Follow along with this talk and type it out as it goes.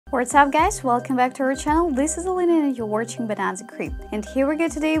What's up guys, welcome back to our channel. This is Alina and you're watching Bonanza Kreep. And here we go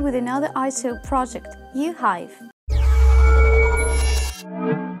today with another ISO project, Uhive.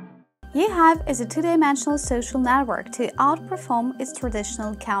 Uhive is a two-dimensional social network to outperform its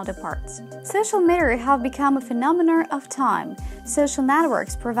traditional counterparts. Social media have become a phenomenon of time. Social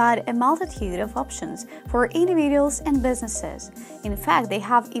networks provide a multitude of options for individuals and businesses. In fact, they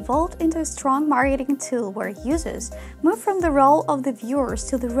have evolved into a strong marketing tool where users move from the role of the viewers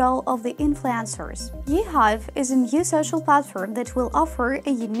to the role of the influencers. Uhive is a new social platform that will offer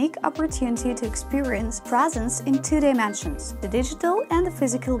a unique opportunity to experience presence in two dimensions, the digital and the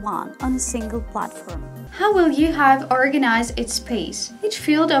physical one, on a single platform. How will Uhive organize its space? Each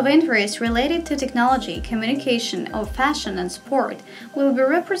field of interest related to technology, communication, or fashion and sport will be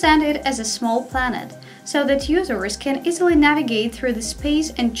represented as a small planet, so that users can easily navigate through the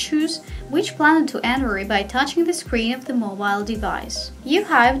space and choose which planet to enter by touching the screen of the mobile device.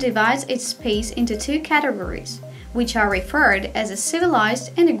 Uhive divides its space into two categories, which are referred as a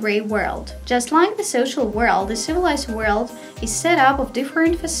civilized and a grey world. Just like the social world, the civilized world is set up of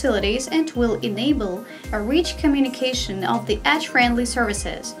different facilities and will enable a rich communication of the edge-friendly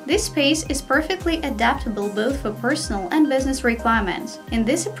services. This space is perfectly adaptable both for personal and business requirements. In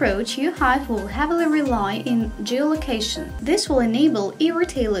this approach, Uhive will heavily rely on geolocation. This will enable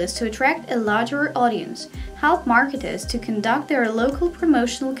e-retailers to attract a larger audience, help marketers to conduct their local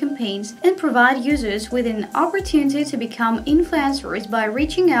promotional campaigns, and provide users with an opportunity to become influencers by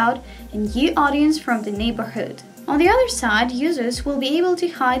reaching out a new audience from the neighborhood. On the other side, users will be able to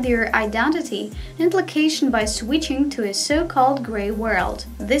hide their identity and location by switching to a so-called grey world.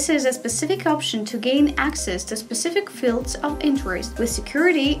 This is a specific option to gain access to specific fields of interest with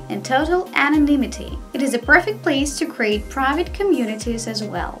security and total anonymity. It is a perfect place to create private communities as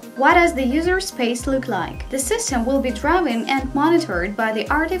well. What does the user space look like? The system will be driven and monitored by the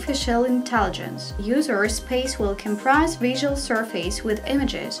artificial intelligence. User space will comprise visual surface with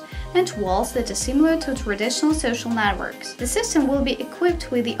images and walls that are similar to traditional social networks. The system will be equipped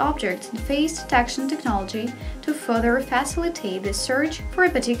with the object and face detection technology to further facilitate the search for a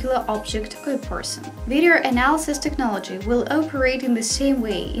particular object or person. Video analysis technology will operate in the same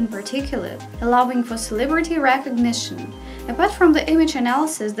way, in particular, allowing for celebrity recognition. Apart from the image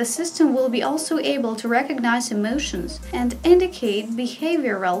analysis, the system will be also able to recognize emotions and indicate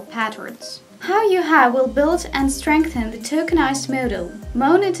behavioral patterns. How Uhive will build and strengthen the tokenized model.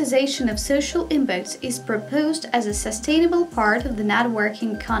 Monetization of social impacts is proposed as a sustainable part of the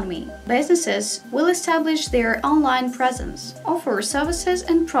networking economy. Businesses will establish their online presence, offer services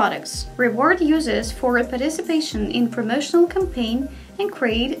and products, reward users for participation in promotional campaign, and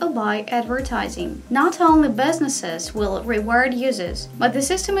create or buy advertising. Not only businesses will reward users, but the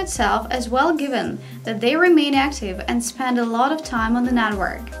system itself as well, given that they remain active and spend a lot of time on the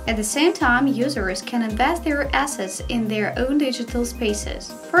network. At the same time, users can invest their assets in their own digital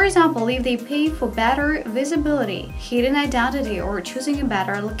spaces. For example, if they pay for better visibility, hidden identity, or choosing a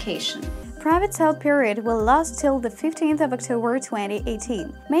better location. Private sale period will last till the 15th of October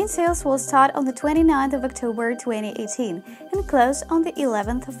 2018. Main sales will start on the 29th of October 2018 and close on the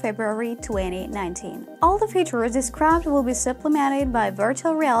 11th of February 2019. All the features described will be supplemented by a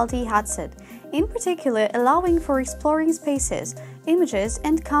virtual reality headset, in particular allowing for exploring spaces, images,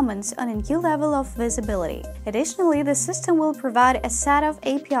 and comments on a new level of visibility. Additionally, the system will provide a set of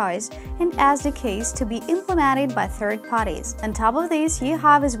APIs and SDKs to be implemented by third parties. On top of this,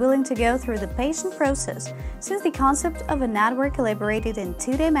 Uhive is willing to go through the patient process, since the concept of a network elaborated in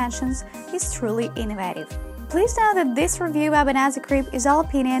two dimensions is truly innovative. Please note that this review by Bonanza Kreep is all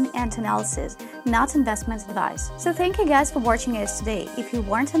opinion and analysis, not investment advice. So thank you guys for watching us today. If you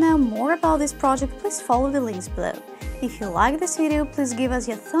want to know more about this project, please follow the links below. If you like this video, please give us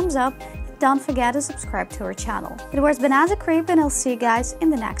your thumbs up and don't forget to subscribe to our channel. It was Bonanza Kreep and I'll see you guys in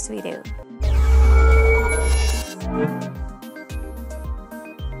the next video.